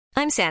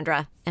I'm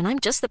Sandra, and I'm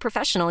just the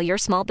professional your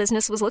small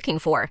business was looking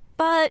for.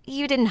 But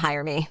you didn't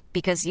hire me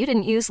because you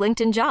didn't use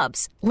LinkedIn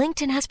Jobs.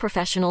 LinkedIn has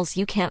professionals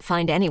you can't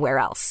find anywhere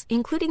else,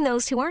 including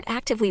those who aren't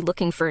actively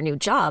looking for a new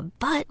job,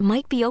 but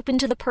might be open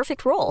to the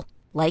perfect role,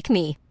 like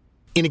me.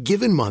 In a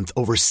given month,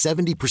 over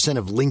 70%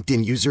 of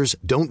LinkedIn users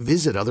don't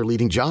visit other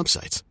leading job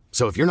sites.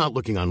 So if you're not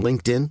looking on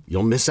LinkedIn,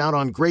 you'll miss out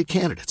on great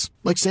candidates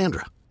like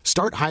Sandra.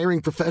 Start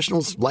hiring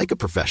professionals like a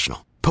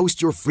professional.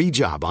 Post your free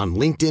job on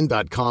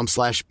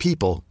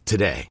linkedin.com/people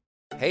today.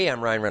 Hey,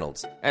 I'm Ryan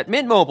Reynolds. At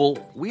Mint Mobile,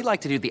 we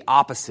like to do the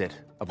opposite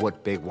of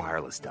what Big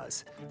Wireless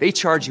does. They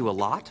charge you a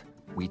lot,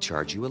 we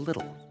charge you a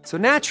little. So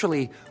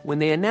naturally, when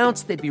they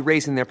announced they'd be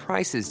raising their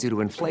prices due to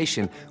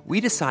inflation,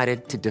 we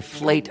decided to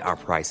deflate our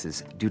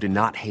prices due to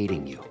not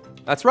hating you.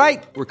 That's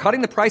right. We're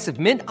cutting the price of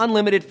Mint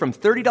Unlimited from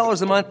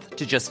 $30 a month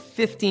to just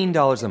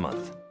 $15 a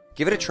month.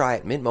 Give it a try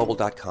at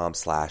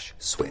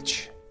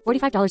mintmobile.com/switch.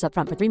 $45 up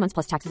front for 3 months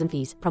plus taxes and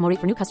fees. Promo rate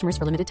for new customers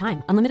for limited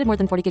time. Unlimited more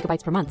than 40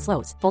 gigabytes per month.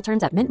 Slows full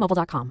terms at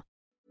mintmobile.com.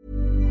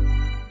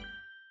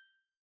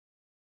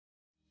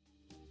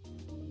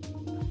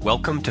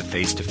 Welcome to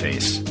Face to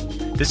Face.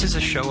 This is a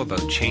show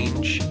about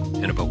change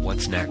and about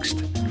what's next.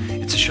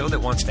 It's a show that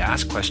wants to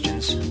ask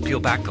questions, peel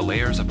back the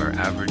layers of our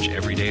average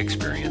everyday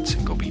experience,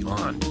 and go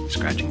beyond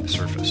scratching the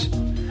surface.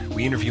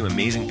 We interview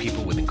amazing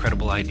people with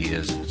incredible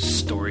ideas and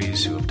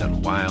stories who have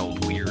done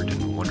wild, weird,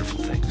 and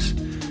wonderful things.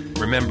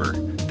 Remember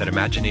that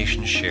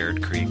imagination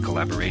shared creates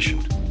collaboration,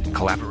 and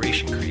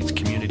collaboration creates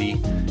community,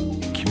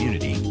 and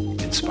community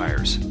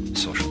inspires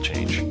social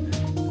change.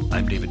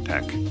 I'm David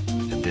Peck,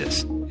 and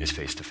this is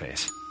Face to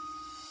Face.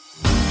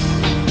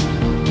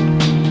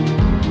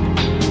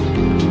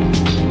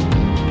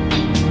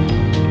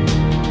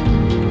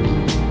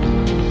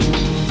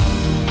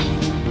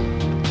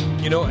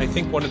 You know, I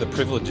think one of the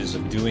privileges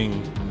of doing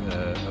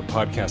a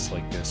podcast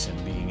like this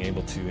and being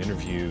able to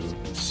interview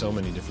so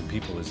many different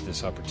people is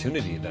this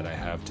opportunity that I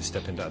have to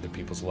step into other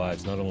people's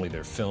lives, not only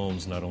their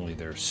films, not only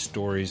their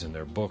stories and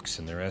their books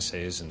and their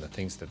essays and the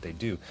things that they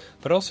do,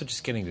 but also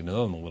just getting to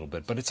know them a little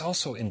bit. But it's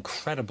also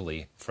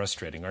incredibly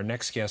frustrating. Our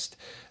next guest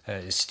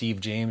is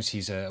Steve James.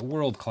 He's a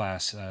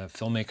world-class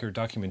filmmaker,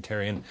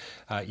 documentarian.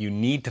 You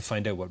need to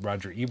find out what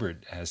Roger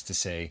Ebert has to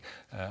say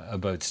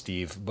about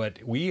Steve.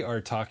 But we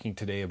are talking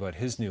today about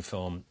his new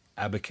film,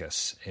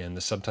 Abacus, and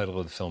the subtitle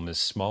of the film is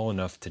Small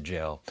Enough to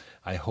Jail.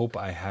 I hope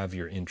I have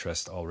your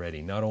interest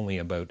already, not only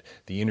about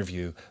the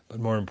interview, but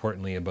more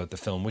importantly about the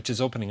film, which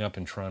is opening up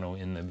in Toronto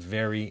in the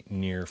very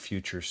near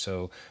future.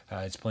 So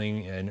it's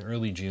playing in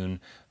early June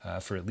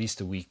for at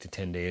least a week to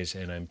 10 days,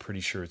 and I'm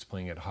pretty sure it's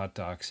playing at Hot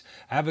Docs.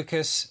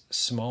 Abacus,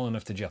 Small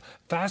Enough to Jail.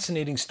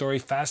 Fascinating story,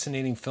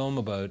 fascinating film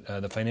about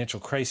the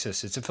financial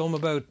crisis. It's a film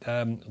about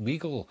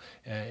legal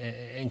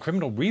and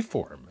criminal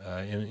reform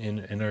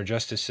in our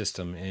justice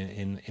system,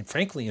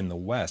 frankly in the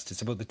West.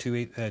 It's about the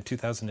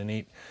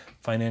 2008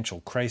 financial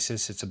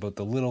crisis. It's about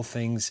the little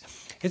things.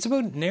 It's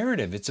about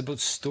narrative. It's about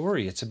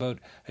story. It's about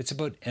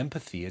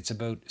empathy. It's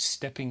about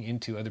stepping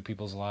into other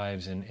people's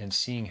lives and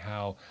seeing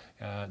how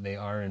they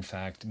are, in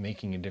fact,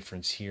 making a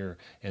difference here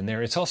and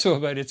there. It's also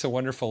about It's a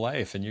Wonderful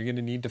Life, and you're going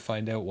to need to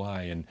find out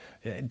why. And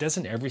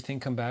doesn't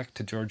everything come back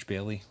to George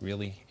Bailey,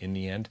 really, in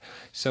the end?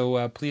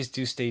 So please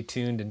do stay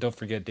tuned, and don't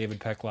forget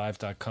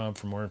davidpecklive.com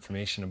for more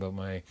information about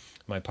my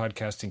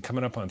podcasting.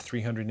 Coming up on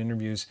 300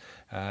 interviews,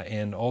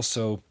 and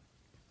also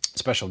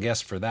special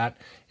guest for that,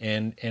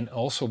 and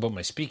also about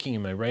my speaking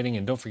and my writing.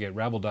 And don't forget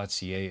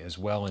rabble.ca as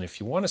well. And if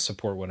you want to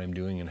support what I'm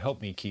doing and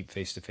help me keep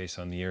Face to Face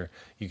on the air,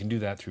 you can do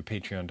that through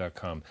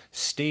patreon.com.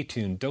 Stay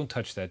tuned. Don't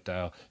touch that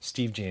dial.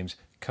 Steve James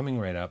coming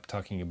right up,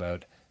 talking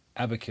about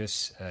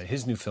Abacus,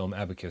 his new film,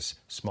 Abacus,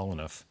 Small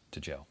Enough to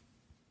Jail.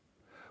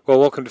 Well,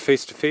 welcome to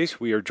Face.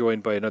 We are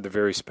joined by another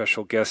very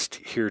special guest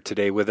here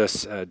today with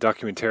us, a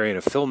documentarian,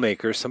 a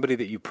filmmaker, somebody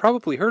that you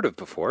probably heard of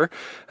before,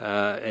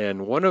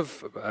 and one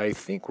of, I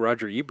think,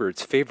 Roger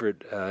Ebert's favorite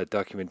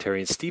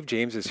documentarians. Steve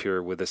James is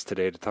here with us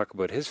today to talk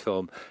about his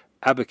film,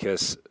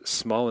 Abacus,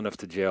 Small Enough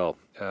to Jail,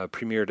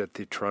 premiered at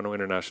the Toronto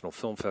International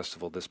Film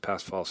Festival this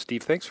past fall.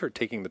 Steve, thanks for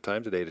taking the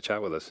time today to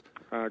chat with us.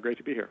 Great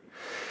to be here.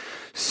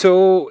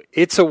 So,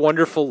 It's a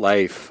Wonderful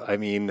Life. I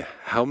mean,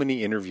 how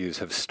many interviews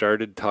have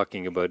started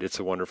talking about It's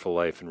a Wonderful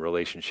Life in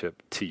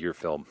relationship to your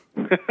film?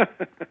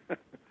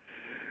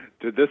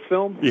 To this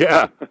film?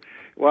 Yeah.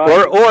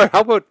 Well, or how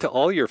about to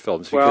all your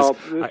films? Well,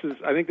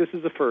 I think this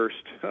is the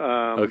first.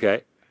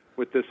 Okay.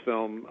 With this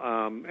film,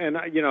 and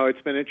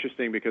it's been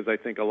interesting because I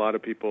think a lot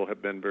of people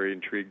have been very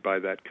intrigued by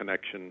that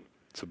connection.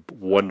 It's a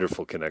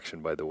wonderful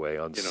connection, by the way,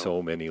 on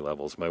so many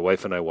levels. My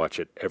wife and I watch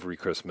it every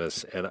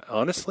Christmas, and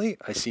honestly,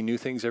 I see new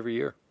things every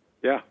year.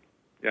 Yeah.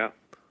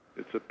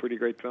 It's a pretty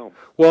great film.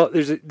 Well,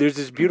 there's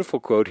this beautiful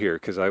quote here,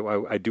 because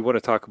I do want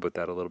to talk about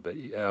that a little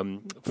bit,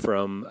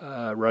 from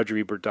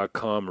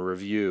RogerEbert.com, a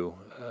review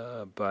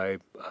by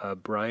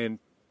Brian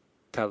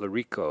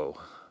Tallarico.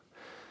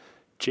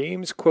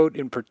 James, quote,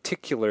 in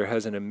particular,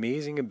 has an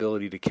amazing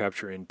ability to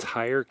capture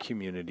entire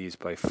communities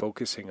by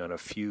focusing on a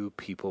few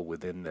people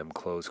within them,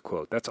 close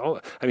quote. That's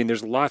all. I mean,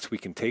 there's lots we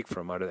can take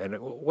from out of it. And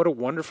what a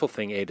wonderful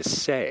thing, to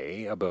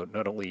say about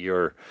not only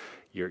your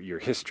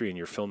history and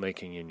your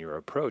filmmaking and your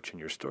approach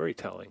and your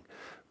storytelling,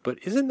 but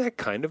isn't that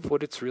kind of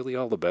what it's really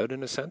all about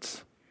in a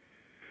sense?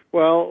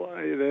 Well,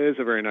 it is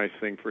a very nice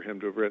thing for him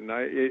to have written.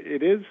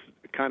 It is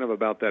kind of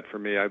about that for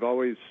me. I've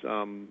always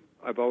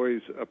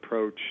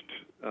approached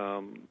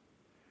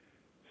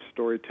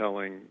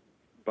storytelling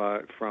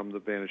from the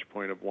vantage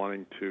point of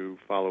wanting to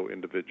follow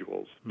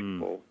individuals,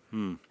 people,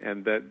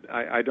 and that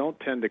I don't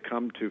tend to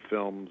come to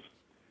films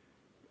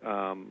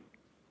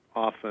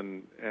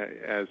often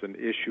as an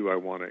issue I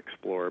want to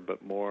explore,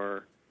 but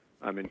more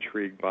I'm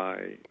intrigued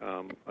by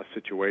a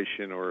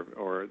situation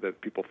or that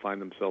people find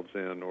themselves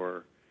in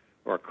or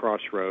a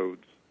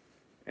crossroads.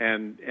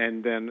 And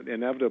then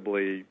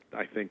inevitably,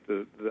 I think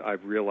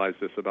I've realized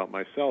this about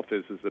myself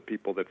is the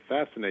people that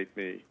fascinate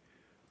me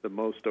the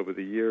most over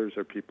the years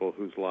are people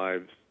whose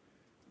lives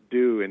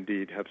do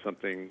indeed have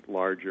something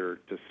larger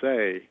to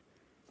say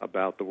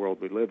about the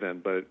world we live in,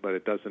 but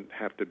it doesn't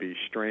have to be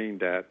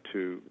strained at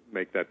to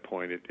make that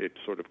point. It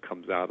sort of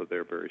comes out of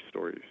their very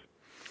stories.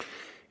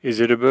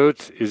 Is it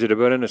about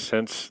in a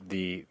sense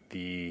the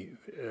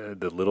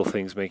little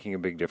things making a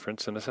big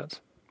difference in a sense?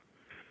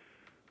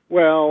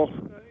 Well,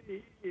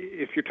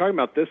 if you're talking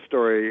about this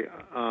story,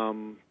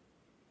 I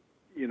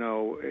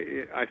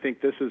think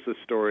this is a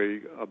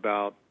story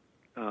about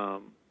a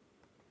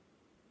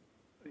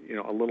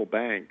little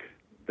bank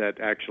that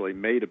actually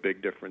made a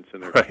big difference in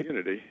their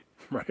community.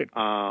 Right.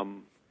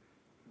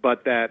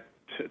 But that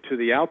to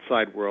the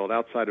outside world,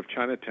 outside of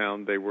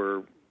Chinatown, they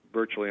were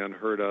virtually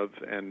unheard of,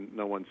 and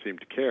no one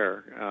seemed to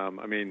care.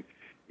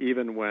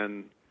 Even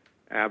when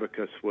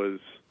Abacus was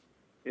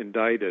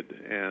indicted,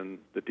 and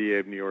the DA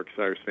of New York,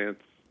 Cyrus Vance,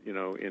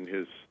 in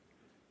his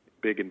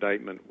big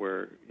indictment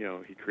where,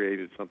 he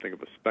created something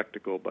of a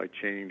spectacle by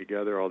chaining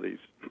together all these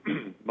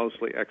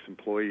mostly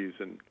ex-employees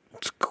and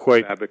it's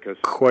quite Abacus.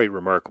 Quite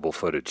remarkable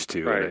footage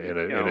too,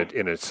 right.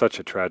 in such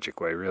a tragic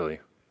way,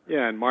 really.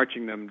 Yeah, and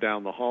marching them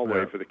down the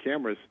hallway for the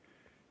cameras,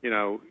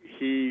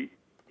 he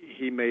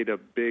made a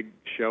big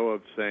show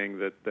of saying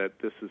that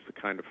this is the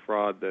kind of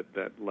fraud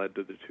that led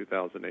to the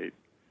 2008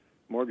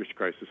 mortgage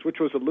crisis, which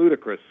was a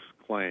ludicrous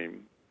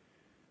claim.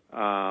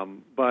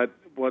 But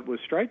what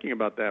was striking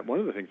about that, one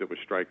of the things that was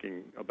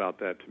striking about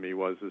that to me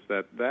was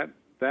that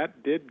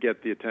did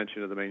get the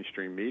attention of the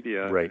mainstream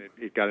media. Right. And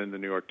it got in the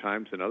New York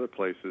Times and other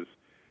places,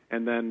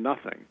 and then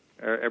nothing.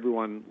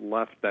 Everyone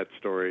left that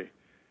story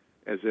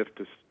as if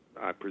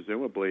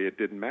presumably it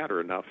didn't matter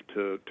enough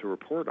to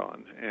report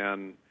on.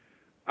 And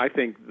I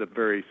think the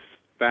very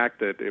fact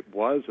that it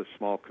was a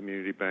small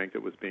community bank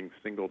that was being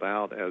singled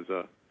out as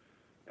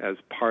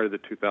part of the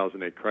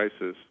 2008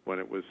 crisis when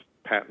it was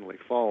patently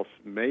false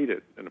made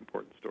it an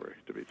important story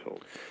to be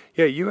told.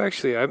 Yeah, you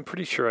actually, I'm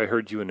pretty sure I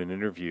heard you in an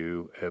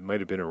interview, it might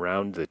have been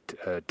around the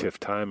TIFF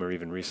time or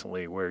even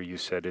recently, where you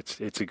said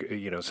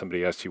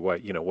somebody asked you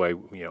why,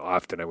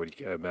 often I would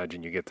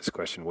imagine you get this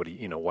question,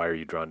 why are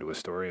you drawn to a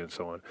story and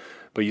so on.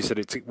 But you said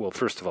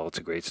first of all, it's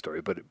a great story,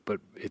 but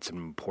it's an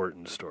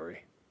important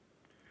story.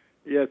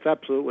 Yeah, it's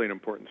absolutely an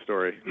important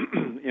story.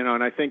 And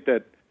I think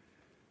that,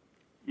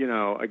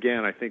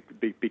 again, I think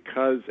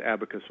because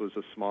Abacus was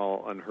a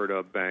small,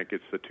 unheard-of bank,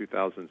 it's the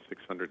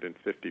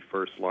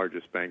 2,651st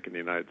largest bank in the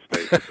United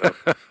States. So,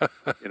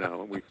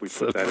 we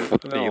put that as a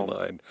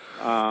film.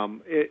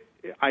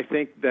 I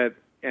think that,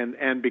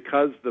 and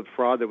because the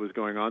fraud that was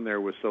going on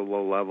there was so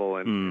low level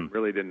and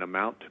really didn't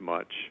amount to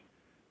much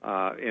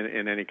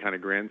in any kind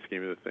of grand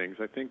scheme of the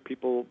things, I think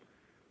people,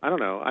 I don't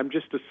know, I'm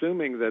just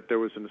assuming that there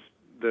was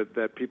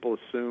that people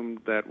assumed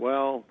that,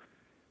 well,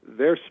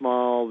 they're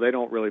small, they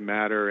don't really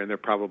matter, and they're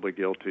probably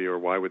guilty, or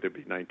why would there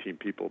be 19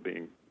 people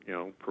being,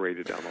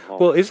 paraded down the hall?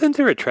 Well, isn't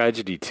there a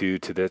tragedy, too,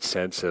 to that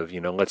sense of,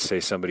 let's say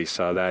somebody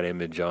saw that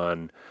image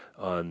on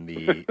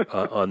the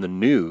on the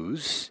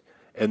news,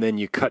 and then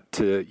you cut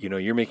to,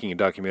 you're making a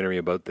documentary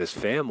about this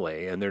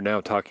family, and they're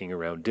now talking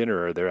around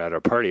dinner, or they're at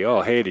a party.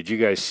 Oh, hey, did you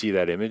guys see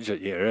that image?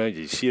 Did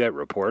you see that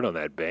report on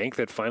that bank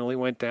that finally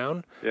went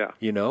down? Yeah.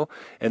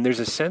 And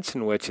there's a sense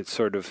in which it's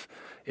sort of,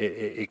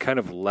 it kind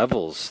of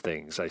levels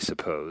things, I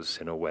suppose,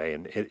 in a way.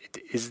 And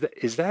is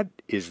that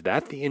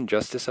the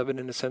injustice of it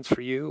in a sense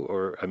for you?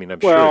 Or, I'm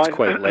sure it's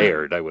quite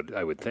layered, I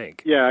would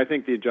think. Yeah, I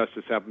think the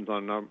injustice happens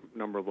on a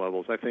number of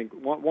levels. I think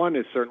one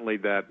is certainly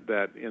that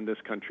in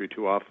this country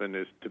too often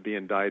is to be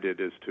indicted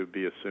is to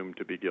be assumed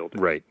to be guilty.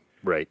 Right.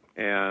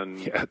 And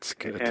yeah, it's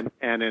good.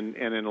 And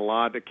in a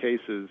lot of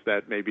cases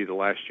that may be the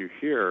last you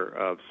hear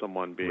of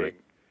someone being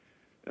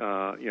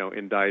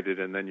indicted,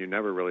 and then you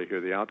never really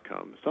hear the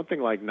outcome. Something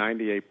like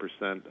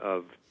 98%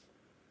 of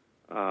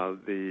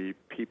the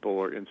people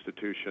or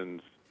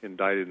institutions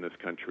indicted in this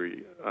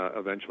country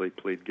eventually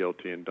plead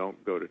guilty and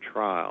don't go to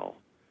trial.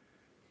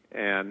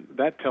 And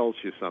that tells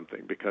you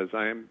something, because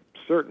I am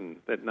certain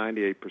that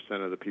 98%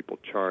 of the people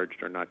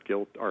charged are not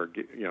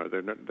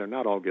they're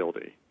not all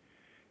guilty.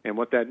 And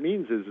what that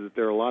means is that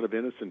there are a lot of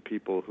innocent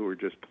people who are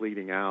just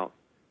pleading out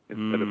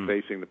instead of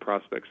facing the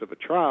prospects of a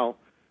trial,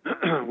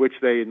 which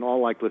they in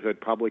all likelihood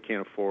probably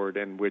can't afford,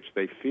 and which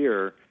they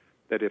fear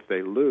that if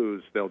they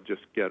lose, they'll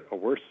just get a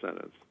worse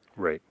sentence.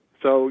 Right.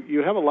 So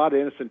you have a lot of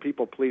innocent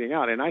people pleading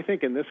out. And I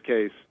think in this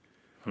case,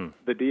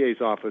 the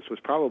DA's office was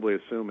probably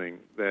assuming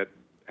that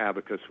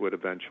Abacus would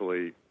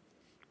eventually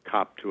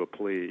cop to a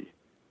plea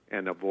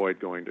and avoid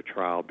going to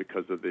trial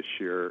because of the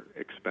sheer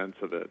expense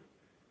of it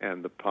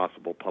and the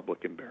possible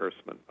public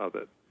embarrassment of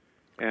it.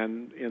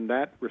 And in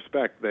that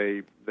respect,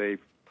 they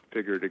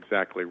figured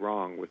exactly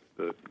wrong with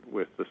the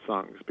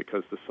Sungs,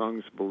 because the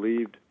Sungs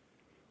believed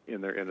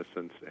in their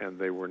innocence, and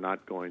they were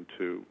not going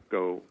to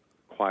go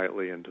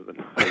quietly into the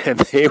night. And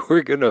they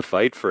were going to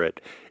fight for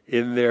it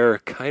in their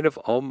kind of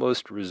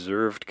almost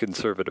reserved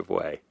conservative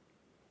way.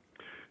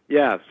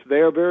 Yes,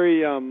 they're a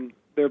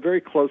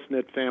very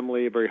close-knit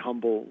family, a very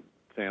humble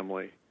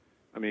family.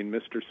 I mean,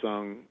 Mr.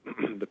 Sung,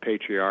 the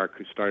patriarch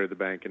who started the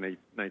bank in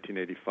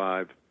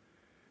 1985,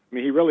 I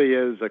mean, he really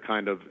is a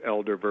kind of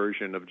elder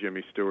version of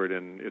Jimmy Stewart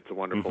in It's a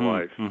Wonderful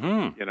Life.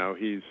 Mm-hmm. You know,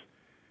 he's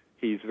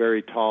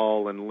very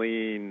tall and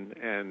lean,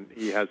 and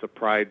he has a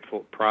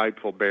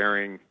prideful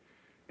bearing,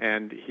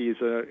 and he's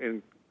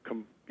a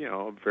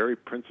very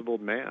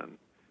principled man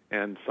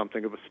and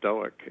something of a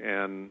stoic.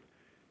 And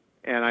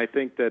I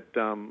think that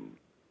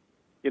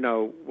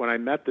when I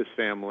met this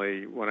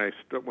family,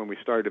 when we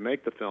started to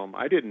make the film,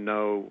 I didn't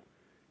know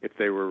if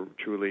they were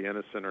truly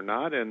innocent or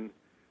not, and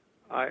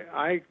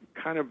I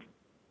kind of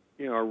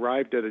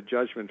arrived at a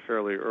judgment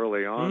fairly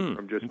early on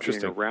from just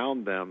being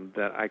around them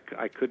that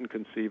I couldn't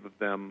conceive of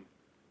them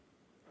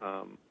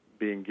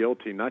being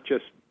guilty, not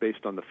just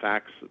based on the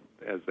facts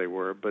as they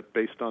were, but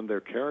based on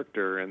their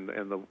character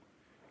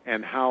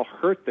and how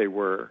hurt they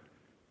were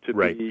to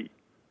be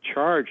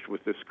charged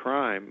with this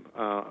crime.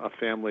 A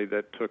family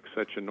that took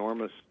such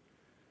enormous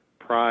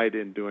pride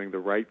in doing the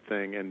right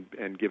thing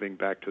and giving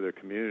back to their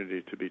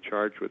community, to be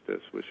charged with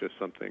this was just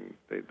something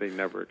they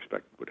never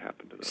expected would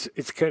happen to them.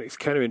 It's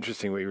kind of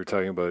interesting what you were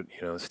talking about,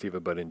 Steve,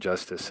 about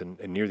injustice and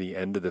near the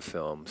end of the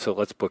film. So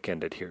let's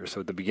bookend it here.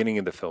 So at the beginning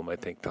of the film, I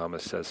think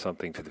Thomas says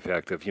something to the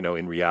fact of,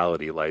 in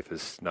reality, life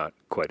is not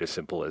quite as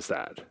simple as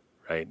that,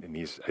 right? And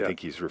I think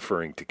he's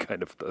referring to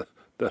kind of the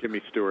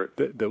Jimmy Stewart,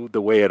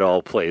 the way it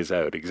all plays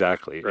out.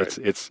 Exactly. Right.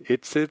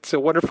 It's a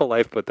wonderful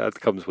life, but that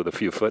comes with a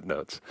few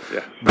footnotes.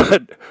 Yeah.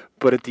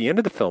 But at the end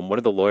of the film, one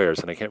of the lawyers,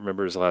 and I can't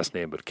remember his last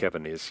name, but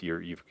Kevin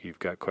you've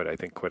got quite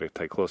a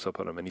tight close up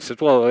on him, and he says,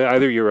 "Well,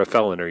 either you're a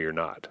felon or you're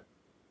not."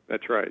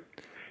 That's right.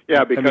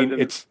 Yeah,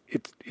 because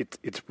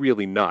it's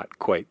really not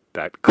quite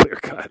that clear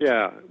cut.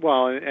 Yeah,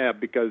 well,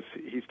 because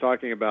he's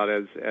talking about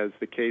as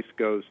the case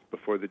goes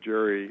before the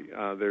jury,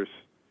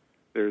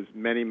 there's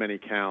many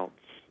counts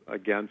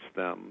against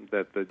them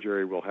that the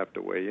jury will have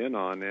to weigh in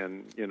on,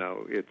 and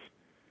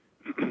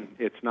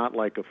it's not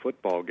like a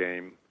football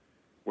game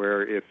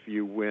where if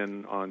you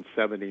win on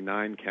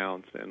 79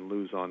 counts and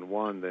lose on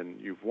one, then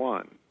you've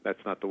won.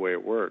 That's not the way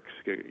it works.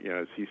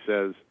 As he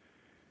says,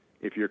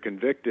 if you're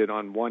convicted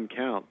on one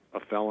count, a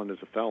felon is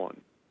a felon.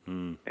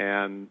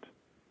 And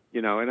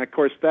of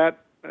course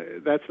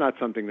that's not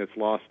something that's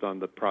lost on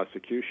the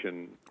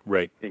prosecution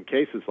in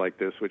cases like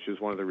this, which is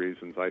one of the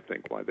reasons I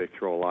think why they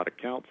throw a lot of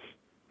counts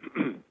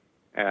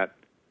at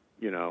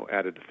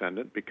a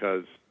defendant,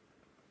 because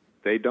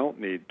they don't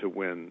need to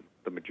win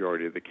the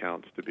majority of the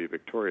counts to be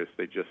victorious.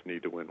 They just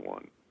need to win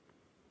one.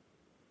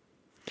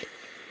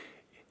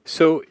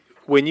 So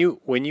when you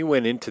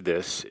went into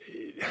this,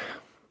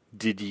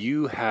 did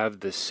you have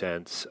the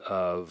sense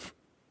of,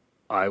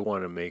 I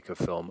want to make a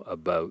film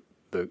about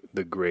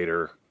the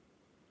greater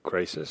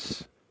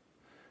crisis,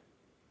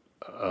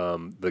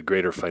 the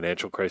greater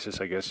financial crisis,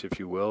 I guess, if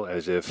you will,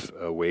 as if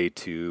a way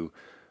to,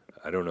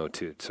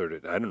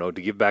 to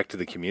give back to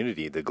the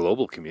community, the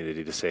global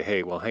community, to say,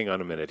 hey, well, hang on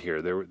a minute here.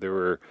 There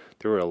were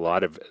a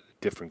lot of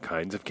different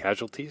kinds of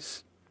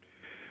casualties.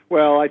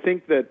 Well, I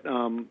think that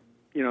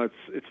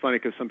it's funny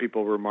because some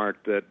people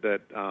remarked that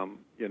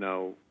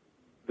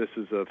this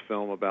is a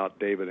film about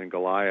David and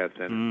Goliath,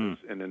 and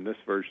in this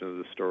version of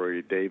the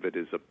story, David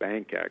is a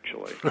bank,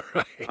 actually.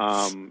 Right.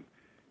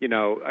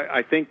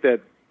 I think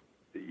that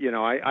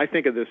I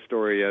think of this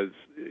story as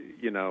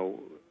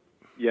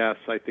yes,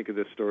 I think of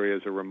this story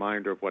as a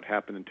reminder of what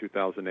happened in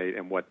 2008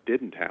 and what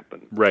didn't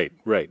happen. Right.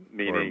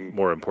 Meaning,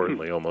 more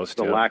importantly, almost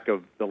the lack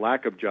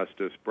of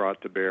justice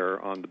brought to bear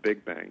on the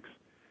big banks.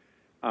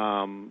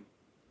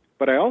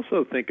 But I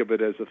also think of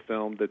it as a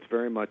film that's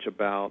very much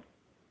about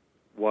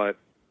what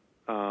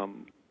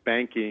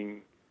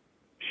banking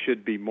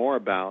should be more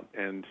about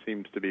and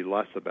seems to be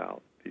less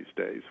about these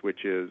days,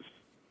 which is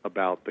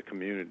about the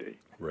community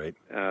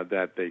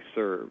that they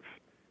serve,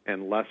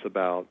 and less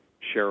about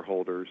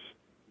shareholders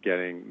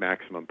getting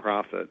maximum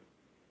profit,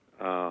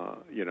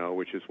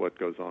 which is what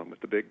goes on with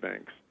the big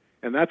banks.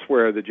 And that's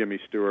where the Jimmy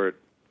Stewart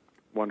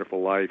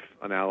Wonderful Life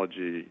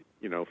analogy,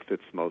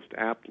 fits most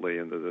aptly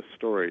into this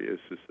story, is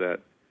that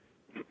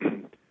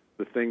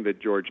the thing that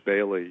George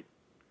Bailey,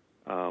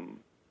 in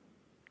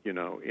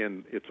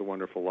It's a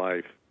Wonderful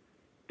Life,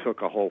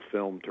 took a whole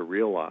film to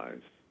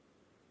realize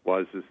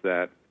is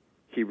that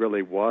he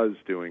really was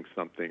doing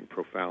something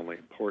profoundly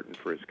important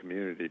for his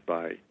community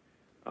by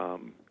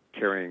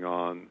carrying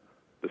on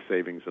the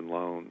savings and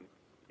loan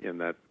in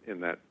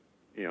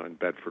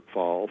Bedford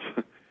Falls,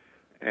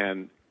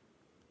 and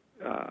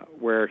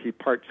where he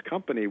parts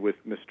company with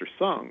Mr.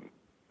 Sung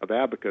of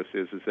Abacus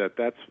is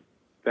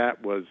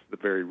that was the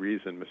very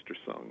reason Mr.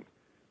 Sung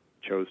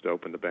chose to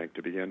open the bank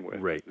to begin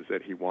with. Right. Is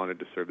that he wanted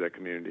to serve that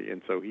community,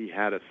 and so he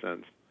had a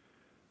sense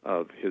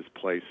of his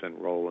place and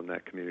role in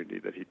that community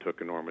that he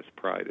took enormous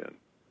pride in.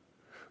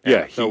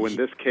 Yeah. So when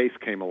this case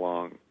came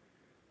along,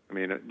 I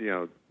mean,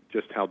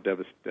 just how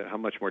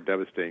much more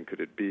devastating could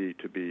it be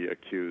to be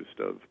accused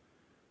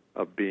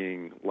of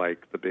being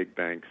like the big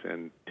banks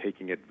and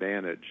taking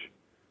advantage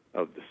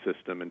of the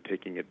system and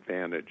taking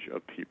advantage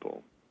of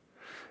people?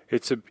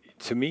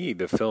 To me,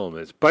 the film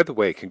is, by the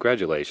way,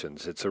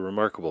 congratulations. It's a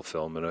remarkable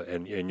film,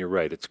 and you're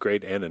right. It's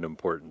great and an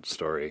important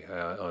story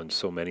on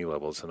so many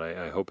levels, and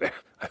I hope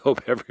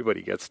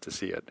everybody gets to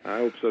see it. I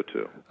hope so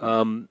too.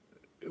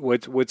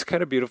 What's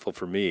kind of beautiful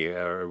for me,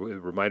 or a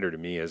reminder to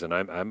me, is, and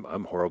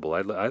I'm horrible.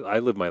 I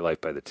live my life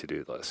by the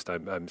to-do list.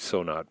 I'm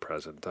so not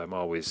present. I'm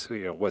always,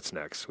 what's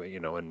next?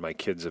 And my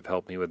kids have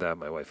helped me with that.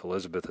 My wife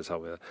Elizabeth has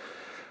helped me with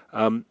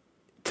that.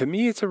 To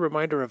me, it's a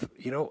reminder of,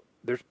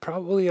 there's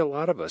probably a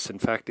lot of us, in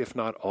fact, if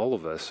not all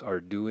of us, are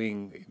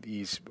doing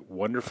these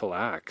wonderful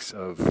acts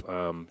of,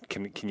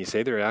 can you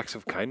say they're acts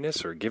of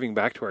kindness or giving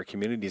back to our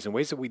communities in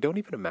ways that we don't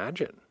even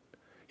imagine?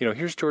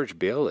 Here's George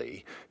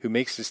Bailey, who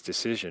makes this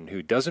decision,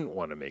 who doesn't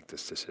want to make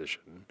this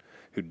decision,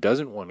 who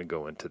doesn't want to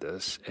go into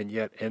this, and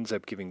yet ends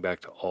up giving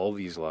back to all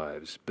these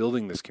lives,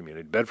 building this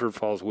community. Bedford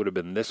Falls would have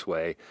been this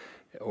way,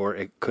 or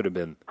it could have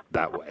been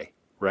that way.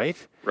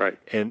 Right? Right.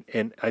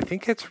 And I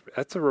think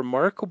that's a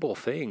remarkable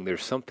thing.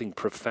 There's something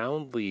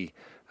profoundly,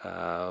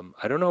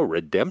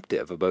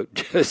 redemptive about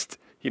just,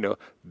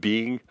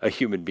 being a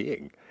human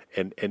being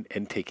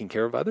and taking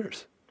care of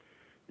others.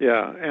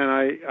 Yeah,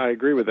 and I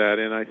agree with that.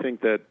 And I think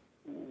that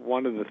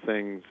one of the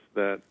things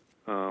that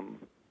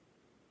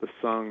the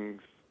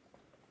Sungs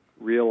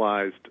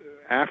realized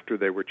after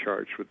they were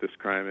charged with this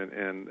crime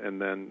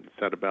and then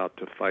set about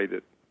to fight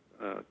it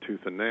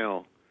tooth and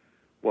nail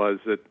was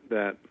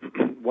that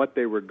what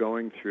they were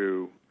going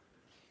through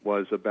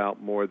was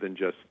about more than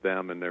just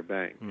them and their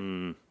bank.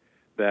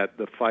 That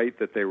the fight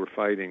that they were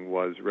fighting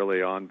was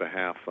really on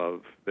behalf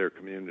of their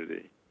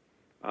community,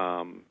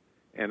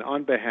 and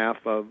on behalf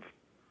of,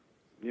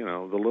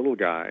 the little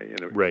guy,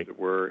 right, that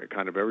were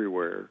kind of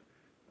everywhere,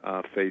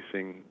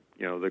 facing,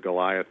 the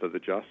Goliath of the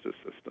justice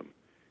system.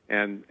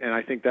 And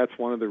I think that's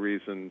one of the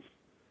reasons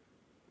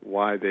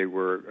why they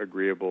were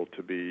agreeable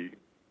to be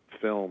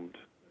filmed,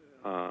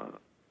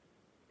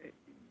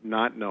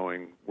 not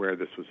knowing where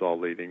this was all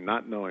leading,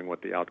 not knowing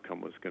what the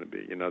outcome was going to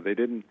be. They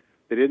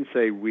didn't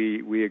say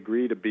we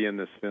agree to be in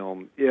this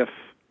film if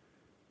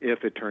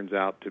it turns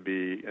out to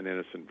be an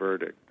innocent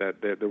verdict.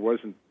 That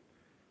wasn't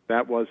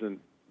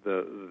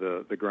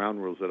the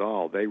ground rules at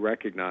all. They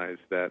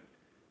recognized that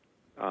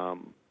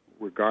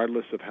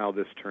regardless of how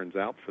this turns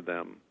out for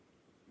them,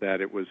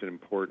 that it was an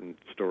important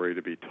story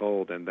to be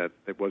told, and that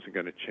it wasn't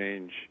going to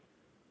change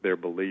their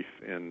belief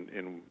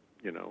in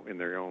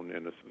their own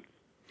innocence.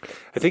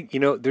 I think,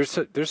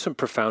 there's some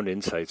profound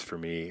insights for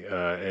me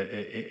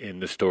in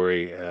the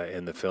story,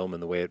 in the film,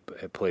 and the way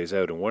it plays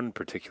out. And one in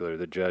particular,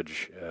 the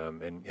judge,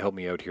 and help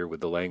me out here with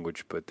the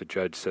language, but the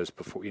judge says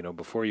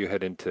before you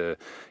head into,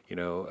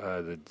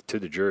 to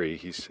the jury,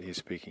 he's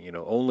speaking,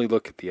 only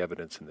look at the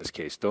evidence in this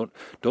case. Don't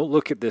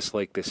look at this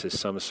like this is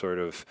some sort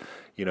of,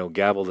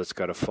 gavel that's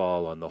got to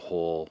fall on the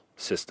whole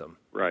system.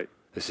 Right.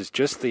 This is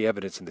just the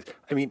evidence.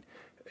 I mean,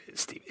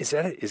 Steve, is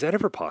that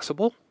ever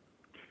possible?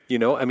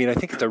 I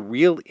think it's a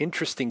real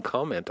interesting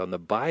comment on the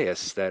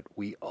bias that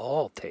we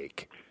all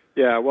take.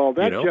 Yeah, well,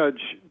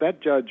 that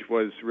judge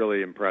was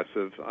really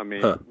impressive. I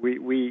mean,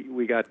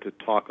 we got to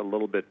talk a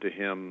little bit to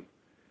him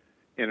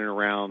in and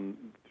around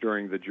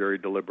during the jury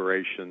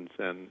deliberations,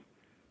 and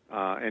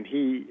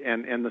he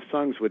and the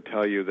Sungs would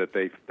tell you that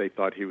they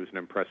thought he was an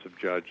impressive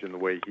judge in the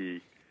way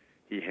he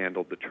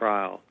handled the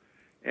trial.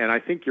 And I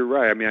think you're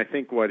right. I mean, I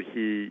think what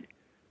he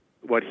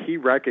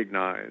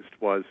recognized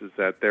is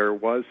that there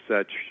was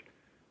such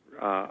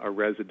a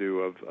residue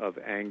of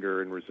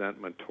anger and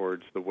resentment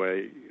towards the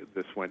way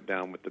this went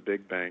down with the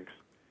big banks,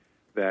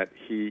 that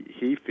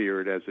he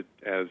feared as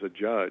a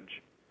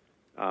judge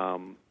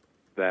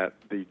that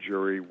the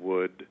jury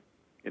would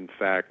in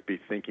fact be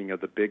thinking of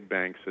the big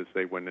banks as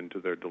they went into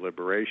their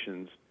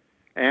deliberations.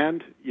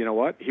 And you know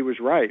what? He was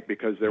right,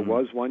 because there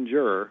was one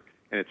juror,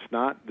 and it's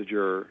not the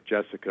juror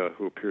Jessica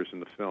who appears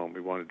in the film.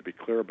 We wanted to be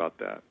clear about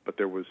that, but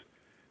there was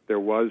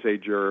a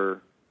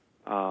juror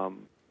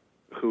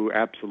who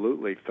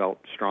absolutely felt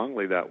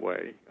strongly that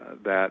way,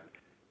 that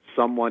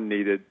someone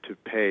needed to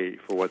pay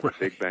for what the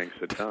big banks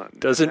had done.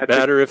 Doesn't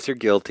matter if they're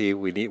guilty.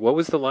 What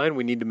was the line?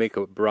 We need to make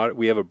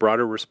we have a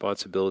broader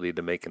responsibility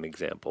to make an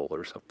example,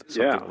 or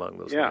something along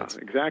those lines.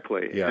 Yeah,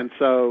 exactly. Yeah. And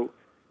so,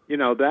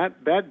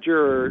 that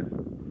juror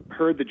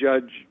heard the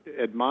judge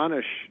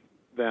admonish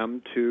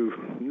them to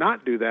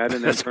not do that,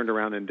 and then turned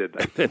around and did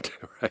that.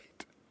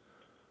 Right.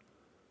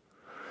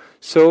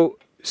 So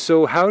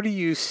how do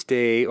you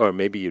stay, or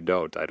maybe you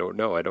don't, I don't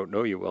know. I don't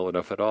know you well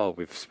enough at all.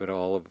 We've spent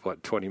all of,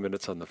 20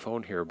 minutes on the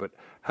phone here, but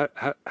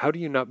how do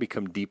you not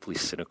become deeply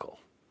cynical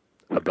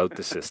about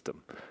the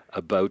system,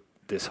 about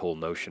this whole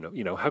notion of,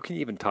 how can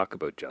you even talk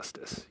about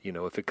justice?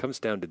 If it comes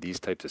down to these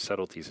types of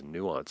subtleties and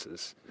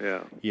nuances,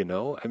 Yeah.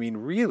 I mean,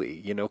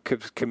 really,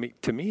 'cause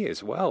to me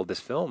as well, this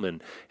film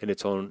in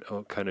its own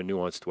kind of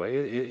nuanced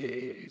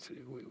way,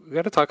 we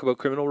got to talk about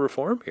criminal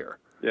reform here.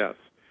 Yes.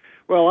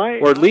 Well,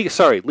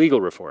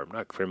 legal reform,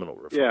 not criminal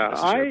reform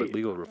necessarily, but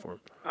legal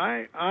reform.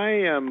 I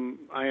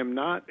am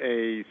not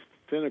a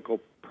cynical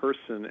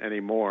person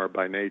anymore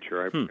by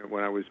nature.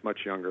 When I was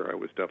much younger, I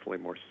was definitely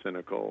more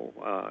cynical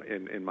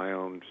in my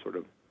own sort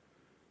of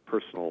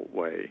personal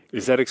way.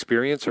 Is that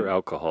experience or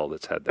alcohol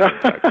that's had that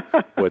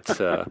impact? What's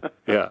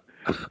yeah?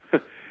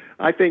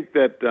 I think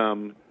that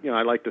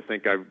I like to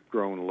think I've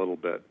grown a little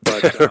bit,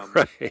 but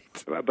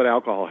right. But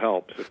alcohol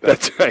helps. If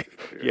that's right.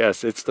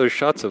 Yes, it's those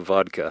shots of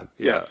vodka.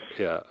 Yeah, yes.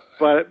 Yeah.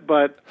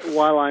 But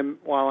while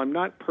I'm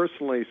not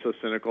personally so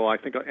cynical, I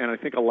think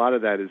a lot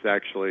of that is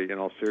actually, in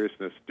all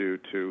seriousness, due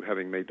to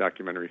having made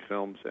documentary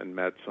films and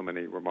met so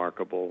many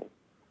remarkable,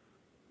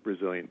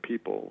 resilient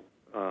people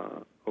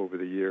over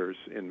the years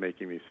in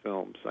making these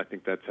films. I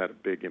think that's had a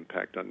big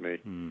impact on me.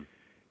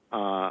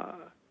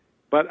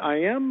 But I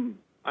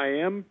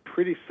am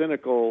pretty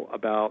cynical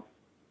about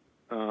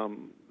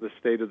the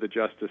state of the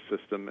justice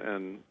system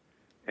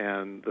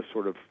and the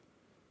sort of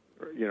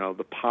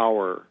the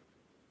power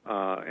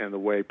and the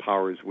way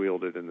power is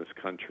wielded in this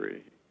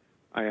country.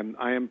 I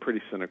am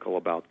pretty cynical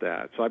about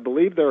that. So I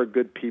believe there are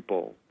good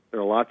people. There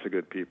are lots of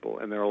good people,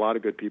 and there are a lot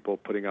of good people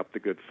putting up the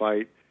good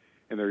fight,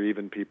 and there are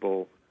even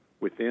people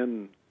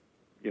within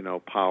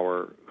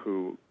power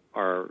who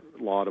are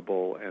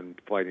laudable and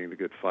fighting the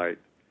good fight.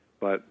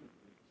 But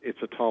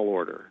it's a tall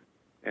order,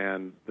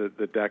 and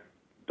the deck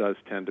does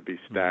tend to be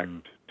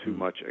stacked too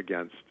much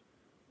against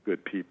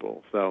good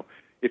people. So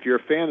if you're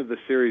a fan of the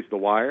series The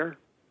Wire,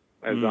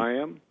 as I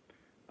am,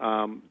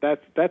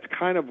 that's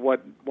kind of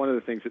one of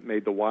the things that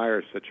made The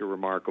Wire such a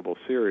remarkable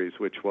series,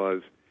 which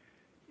was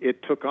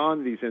it took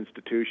on these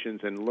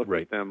institutions and looked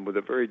at them with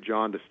a very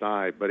jaundiced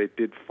eye, but it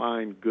did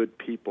find good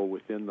people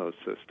within those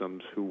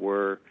systems who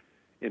were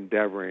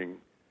endeavoring,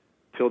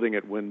 tilting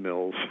at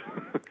windmills,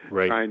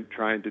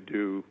 trying to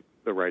do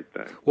the right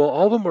thing. Well,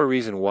 all the more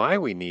reason why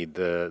we need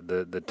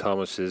the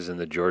Thomases and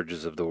the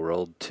Georges of the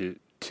world to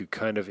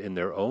kind of, in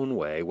their own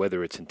way,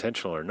 whether it's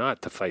intentional or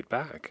not, to fight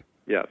back.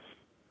 Yes,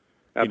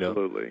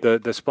 absolutely.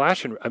 The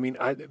splash and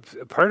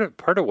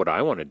part of what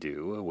I want to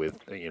do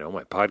with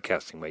my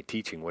podcasting, my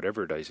teaching,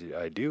 whatever it is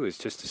I do, is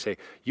just to say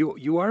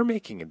you are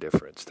making a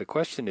difference. The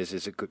question is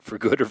it good for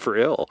good or for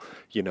ill?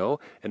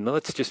 And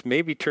let's just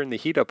maybe turn the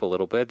heat up a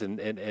little bit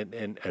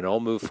and all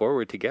move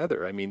forward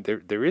together. I mean,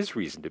 there is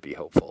reason to be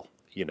hopeful.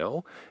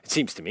 It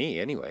seems to me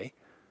anyway.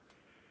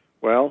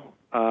 Well,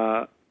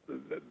 I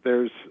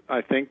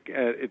think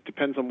it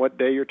depends on what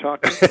day you're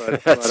talking,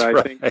 but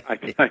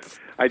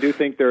I do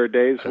think there are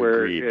days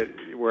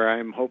where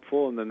I'm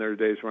hopeful, and then there are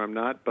days where I'm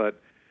not.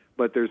 But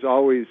there's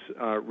always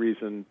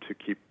reason to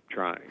keep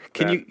trying.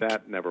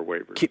 That never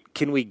wavers.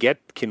 Can we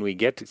get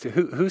to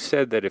who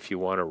said that if you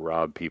want to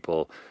rob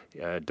people,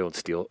 don't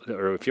steal,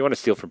 or if you want to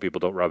steal from people,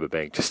 don't rob a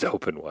bank, just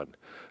open one.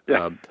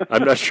 Yeah.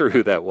 I'm not sure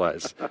who that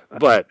was,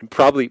 but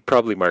probably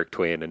Mark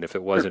Twain. And if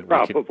it wasn't,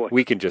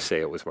 we can just say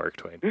it was Mark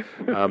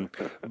Twain.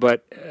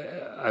 But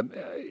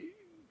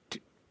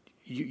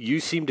you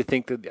seem to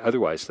think that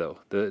otherwise, though.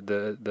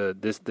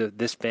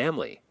 This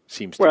family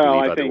seems to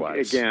believe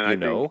otherwise.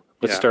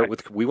 Let's start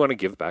with we want to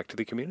give back to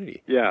the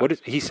community. Yeah.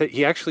 He said?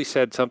 He actually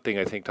said something,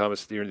 I think,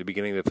 Thomas, near the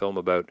beginning of the film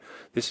about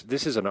this.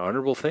 This is an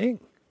honorable thing.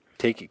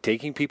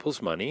 Taking people's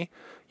money,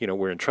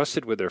 we're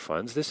entrusted with their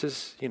funds. This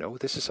is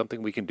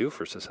something we can do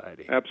for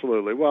society.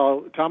 Absolutely.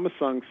 Well, Thomas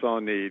Sung saw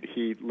need.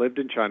 He lived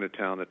in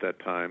Chinatown at that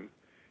time.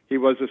 He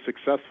was a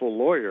successful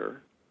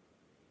lawyer.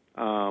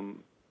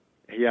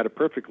 He had a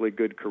perfectly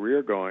good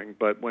career going,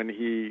 but when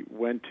he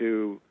went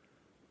to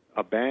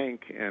a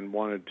bank and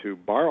wanted to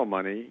borrow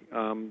money,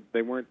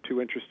 they weren't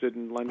too interested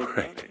in lending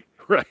money.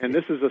 Right. And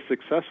this is a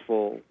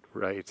successful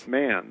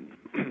man.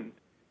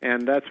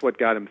 And that's what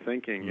got him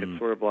thinking. It's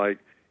sort of like,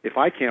 if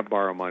I can't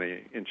borrow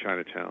money in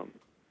Chinatown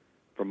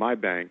from my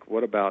bank,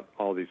 what about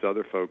all these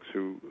other folks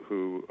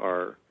who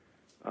are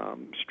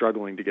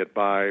struggling to get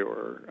by,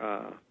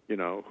 or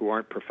who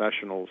aren't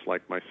professionals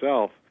like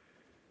myself?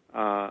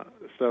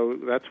 So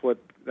that's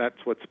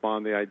what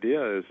spawned the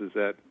idea is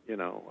that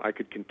I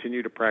could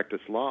continue to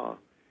practice law,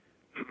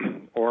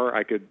 or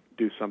I could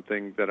do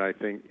something that I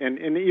think, and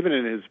even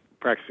in his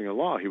practicing of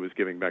law, he was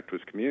giving back to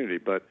his community,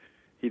 but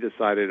he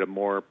decided a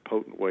more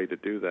potent way to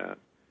do that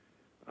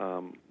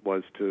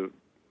was to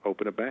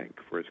open a bank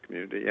for his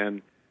community.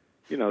 And,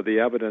 the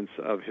evidence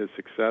of his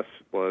success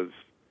was,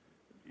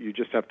 you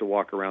just have to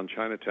walk around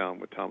Chinatown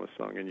with Thomas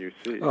Sung, and you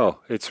see. Oh,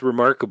 it's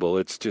remarkable.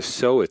 It's just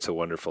so It's a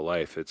Wonderful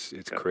Life. It's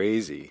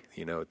crazy.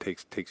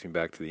 It takes me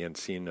back to the end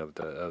scene of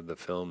the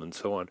film and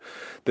so on.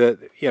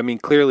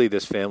 Clearly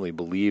this family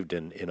believed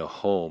in a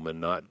home and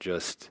not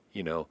just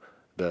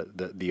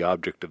the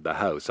object of the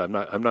house. I'm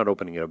not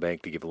opening a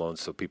bank to give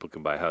loans so people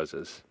can buy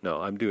houses.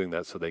 No, I'm doing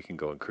that so they can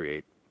go and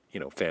create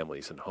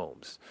families and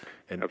homes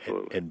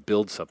and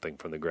build something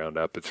from the ground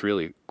up. It's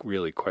really,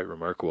 really quite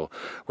remarkable.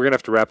 We're going to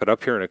have to wrap it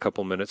up here in a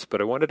couple minutes,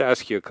 but I wanted to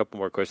ask you a couple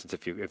more questions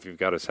if you've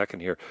got a second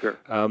here. Sure.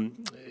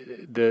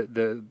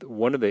 The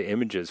one of the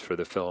images for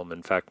the film,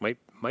 in fact,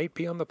 might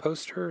be on the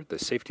poster, the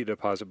safety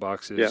deposit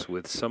boxes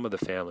with some of the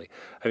family.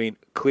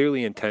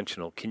 Clearly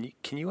intentional. Can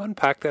you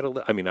unpack that a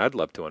little? I'd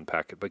love to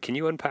unpack it, but can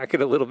you unpack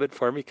it a little bit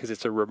for me? Because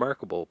it's a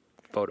remarkable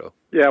photo.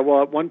 Yeah,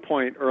 well, at one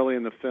point early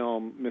in the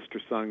film, Mr.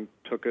 Sung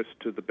took us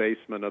to the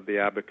basement of the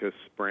Abacus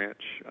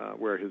branch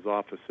where his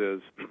office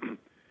is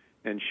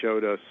and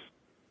showed us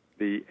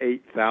the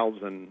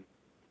 8,000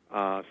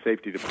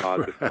 safety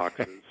deposit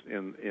boxes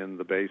in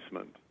the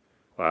basement.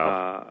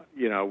 Wow.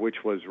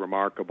 Which was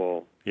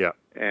remarkable. Yeah.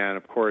 And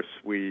of course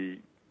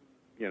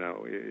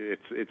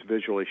it's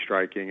visually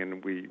striking,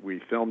 and we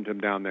filmed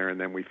him down there,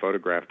 and then we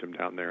photographed him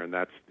down there, and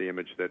that's the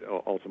image that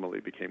ultimately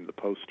became the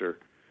poster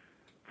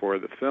for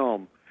the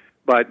film.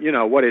 But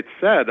what it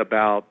said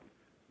about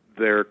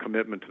their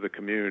commitment to the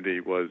community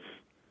was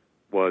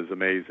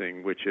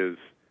amazing, which is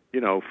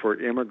for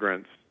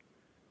immigrants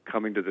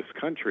coming to this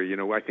country,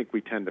 I think we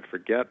tend to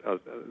forget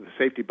the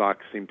safety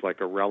box seems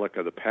like a relic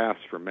of the past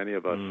for many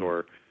of us,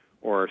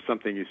 or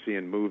something you see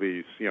in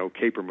movies,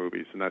 caper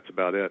movies, and that's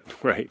about it.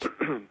 Right.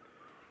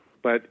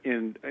 But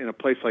in a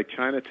place like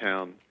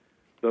Chinatown,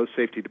 those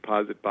safety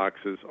deposit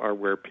boxes are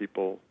where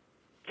people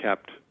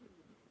kept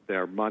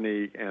their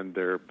money and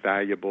their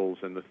valuables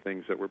and the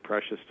things that were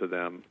precious to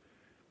them.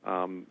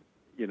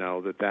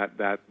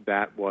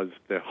 That was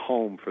the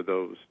home for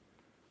those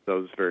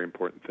very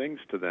important things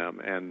to them,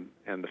 and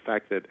the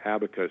fact that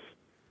Abacus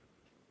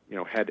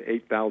had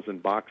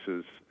 8,000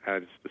 boxes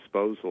at its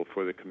disposal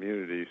for the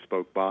community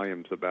spoke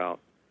volumes about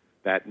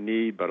that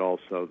need, but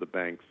also the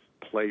bank's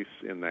place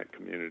in that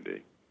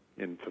community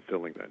in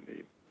fulfilling that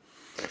need.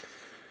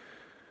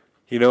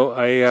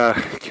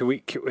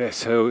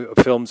 So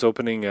film's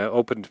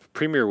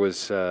premiere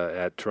was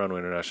at Toronto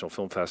International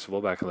Film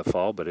Festival back in the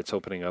fall, but it's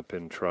opening up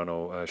in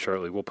Toronto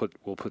shortly. We'll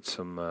put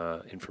some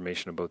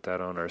information about that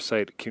on our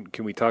site.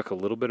 Can we talk a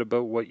little bit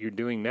about what you're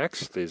doing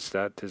next? Is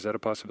that a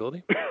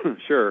possibility?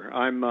 Sure.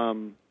 I'm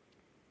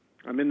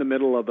in the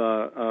middle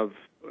of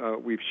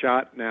we've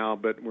shot now,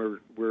 but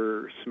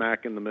we're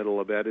smack in the middle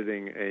of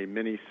editing a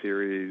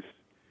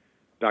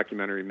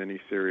documentary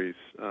miniseries.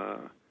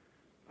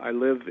 I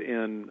live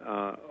in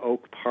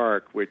Oak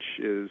Park, which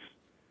is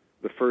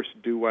the first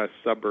due west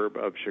suburb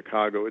of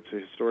Chicago. It's a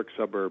historic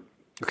suburb.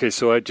 Okay,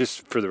 so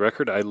for the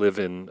record, I live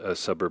in a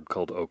suburb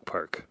called Oak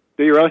Park.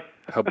 Do you really?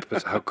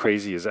 How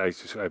crazy is that? I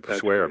swear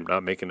crazy. I'm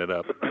not making it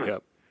up.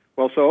 Yep.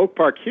 Well, so Oak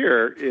Park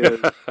here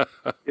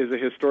is a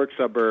historic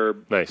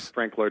suburb. Nice.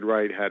 Frank Lloyd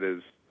Wright had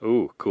his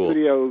cool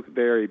studio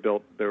there. He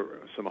built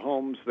some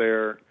homes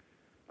there.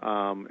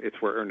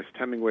 It's where Ernest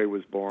Hemingway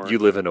was born. You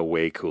live in a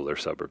way cooler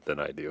suburb than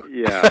I do.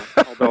 Yeah,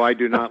 although I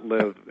do not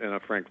live in a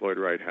Frank Lloyd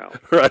Wright house.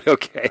 Right,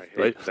 okay.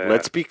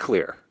 Let's be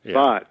clear. Yeah.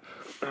 But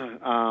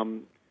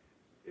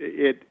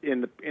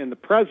in the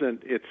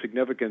present, its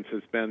significance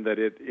has been that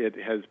it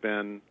has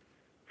been,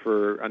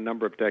 for a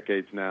number of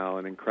decades now,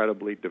 an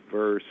incredibly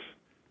diverse,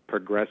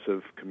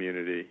 progressive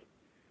community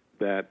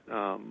that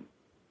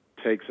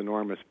takes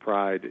enormous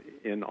pride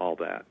in all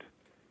that.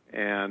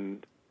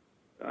 And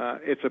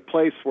it's a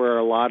place where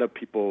a lot of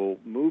people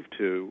move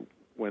to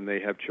when they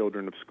have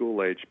children of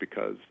school age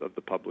because of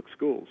the public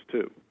schools,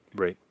 too.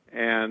 Right.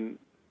 And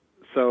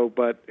so,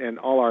 and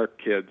all our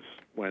kids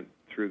went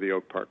through the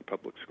Oak Park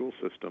public school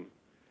system.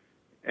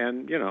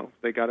 And,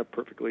 they got a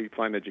perfectly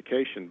fine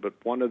education. But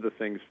one of the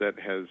things that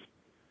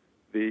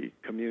the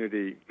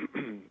community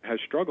has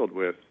struggled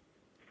with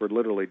for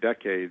literally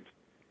decades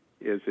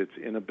is its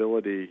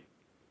inability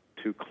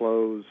to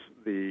close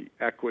the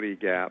equity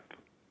gap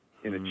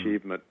in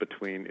achievement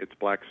between its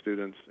black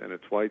students and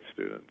its white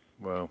students.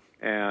 Wow.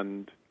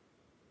 And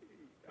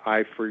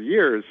I, for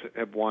years,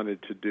 have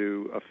wanted to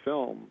do a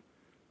film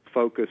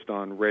focused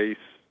on race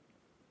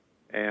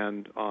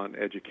and on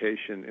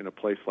education in a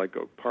place like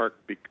Oak Park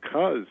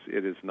because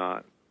it is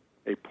not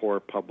a poor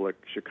public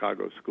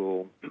Chicago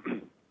school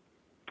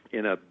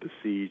in a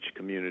besieged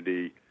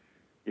community,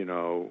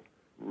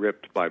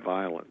 ripped by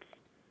violence.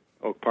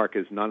 Oak Park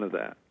is none of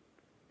that.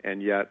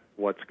 And yet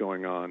what's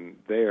going on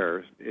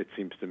there, it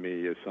seems to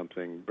me, is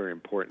something very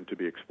important to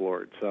be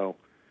explored. So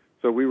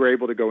we were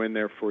able to go in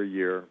there for a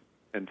year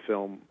and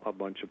film a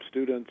bunch of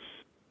students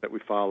that we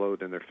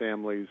followed and their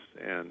families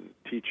and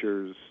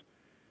teachers.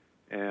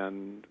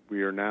 And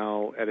we are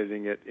now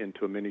editing it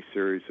into a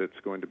miniseries that's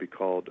going to be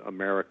called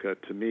America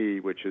to Me,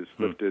 which is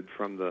lifted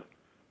from the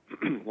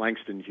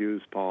Langston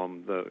Hughes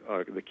poem,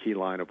 the key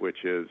line of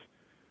which is,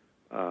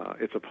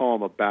 it's a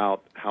poem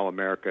about how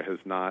America has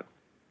not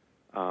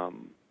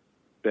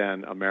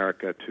been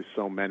America to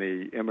so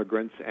many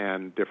immigrants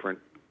and different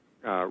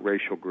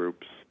racial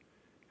groups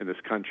in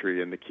this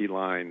country. And the key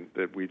line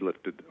that we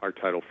lifted our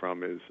title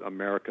from is,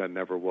 America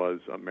never was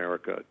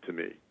America to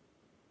me.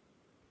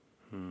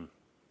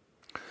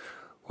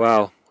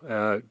 Wow.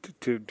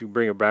 To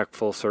bring it back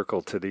full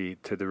circle to the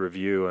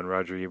review on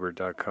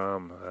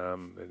RogerEbert.com,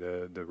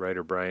 the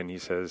writer Brian, he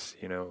says,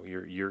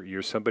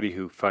 you're somebody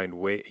who find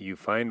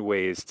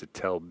ways to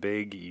tell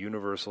big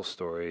universal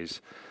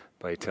stories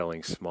by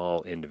telling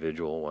small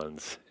individual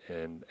ones,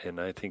 and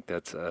I think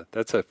that's a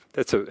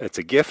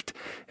gift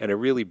and a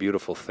really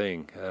beautiful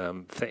thing.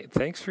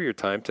 Thanks for your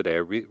time today. I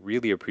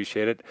really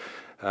appreciate it.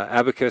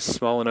 Abacus,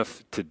 small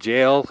enough to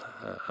jail.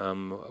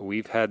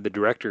 We've had the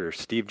director,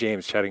 Steve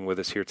James, chatting with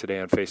us here today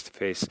on Face to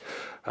Face.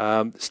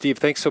 Steve,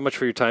 thanks so much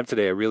for your time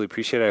today. I really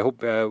appreciate it. I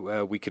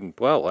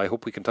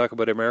hope we can talk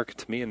about America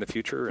to me in the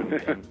future.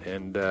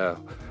 And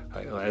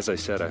as I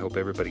said, I hope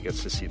everybody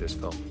gets to see this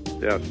film.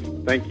 Yes,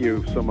 thank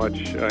you so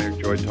much. I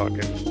enjoyed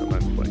talking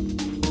immensely.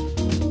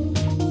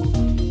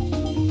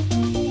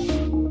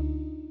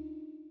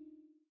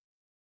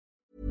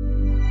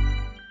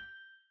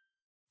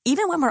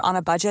 Even when we're on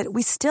a budget,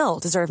 we still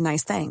deserve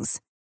nice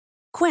things.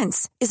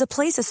 Quince is a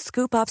place to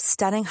scoop up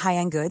stunning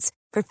high-end goods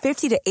for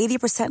 50 to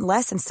 80%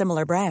 less than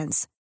similar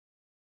brands.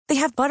 They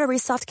have buttery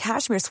soft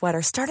cashmere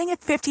sweaters starting at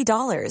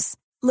 $50,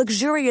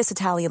 luxurious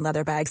Italian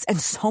leather bags, and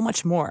so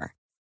much more.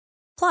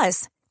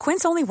 Plus,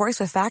 Quince only works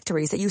with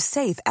factories that use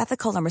safe,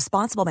 ethical, and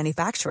responsible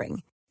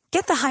manufacturing.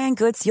 Get the high-end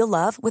goods you'll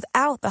love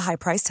without the high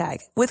price tag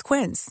with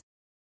Quince.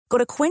 Go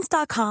to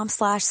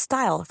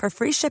quince.com/style for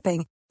free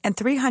shipping and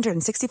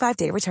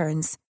 365-day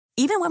returns.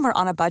 Even when we're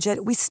on a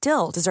budget, we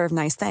still deserve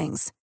nice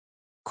things.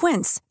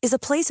 Quince is a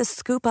place to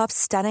scoop up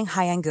stunning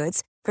high-end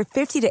goods for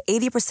 50 to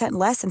 80%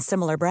 less than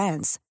similar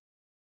brands.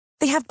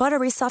 They have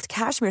buttery soft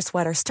cashmere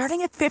sweaters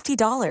starting at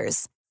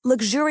 $50,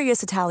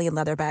 luxurious Italian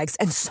leather bags,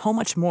 and so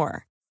much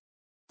more.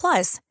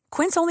 Plus,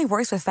 Quince only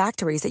works with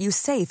factories that use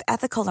safe,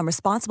 ethical, and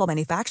responsible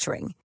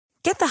manufacturing.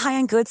 Get the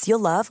high-end goods you'll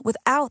love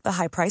without the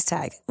high price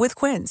tag with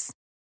Quince.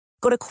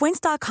 Go to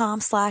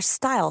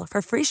quince.com/style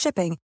for free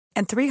shipping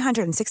and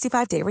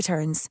 365-day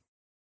returns.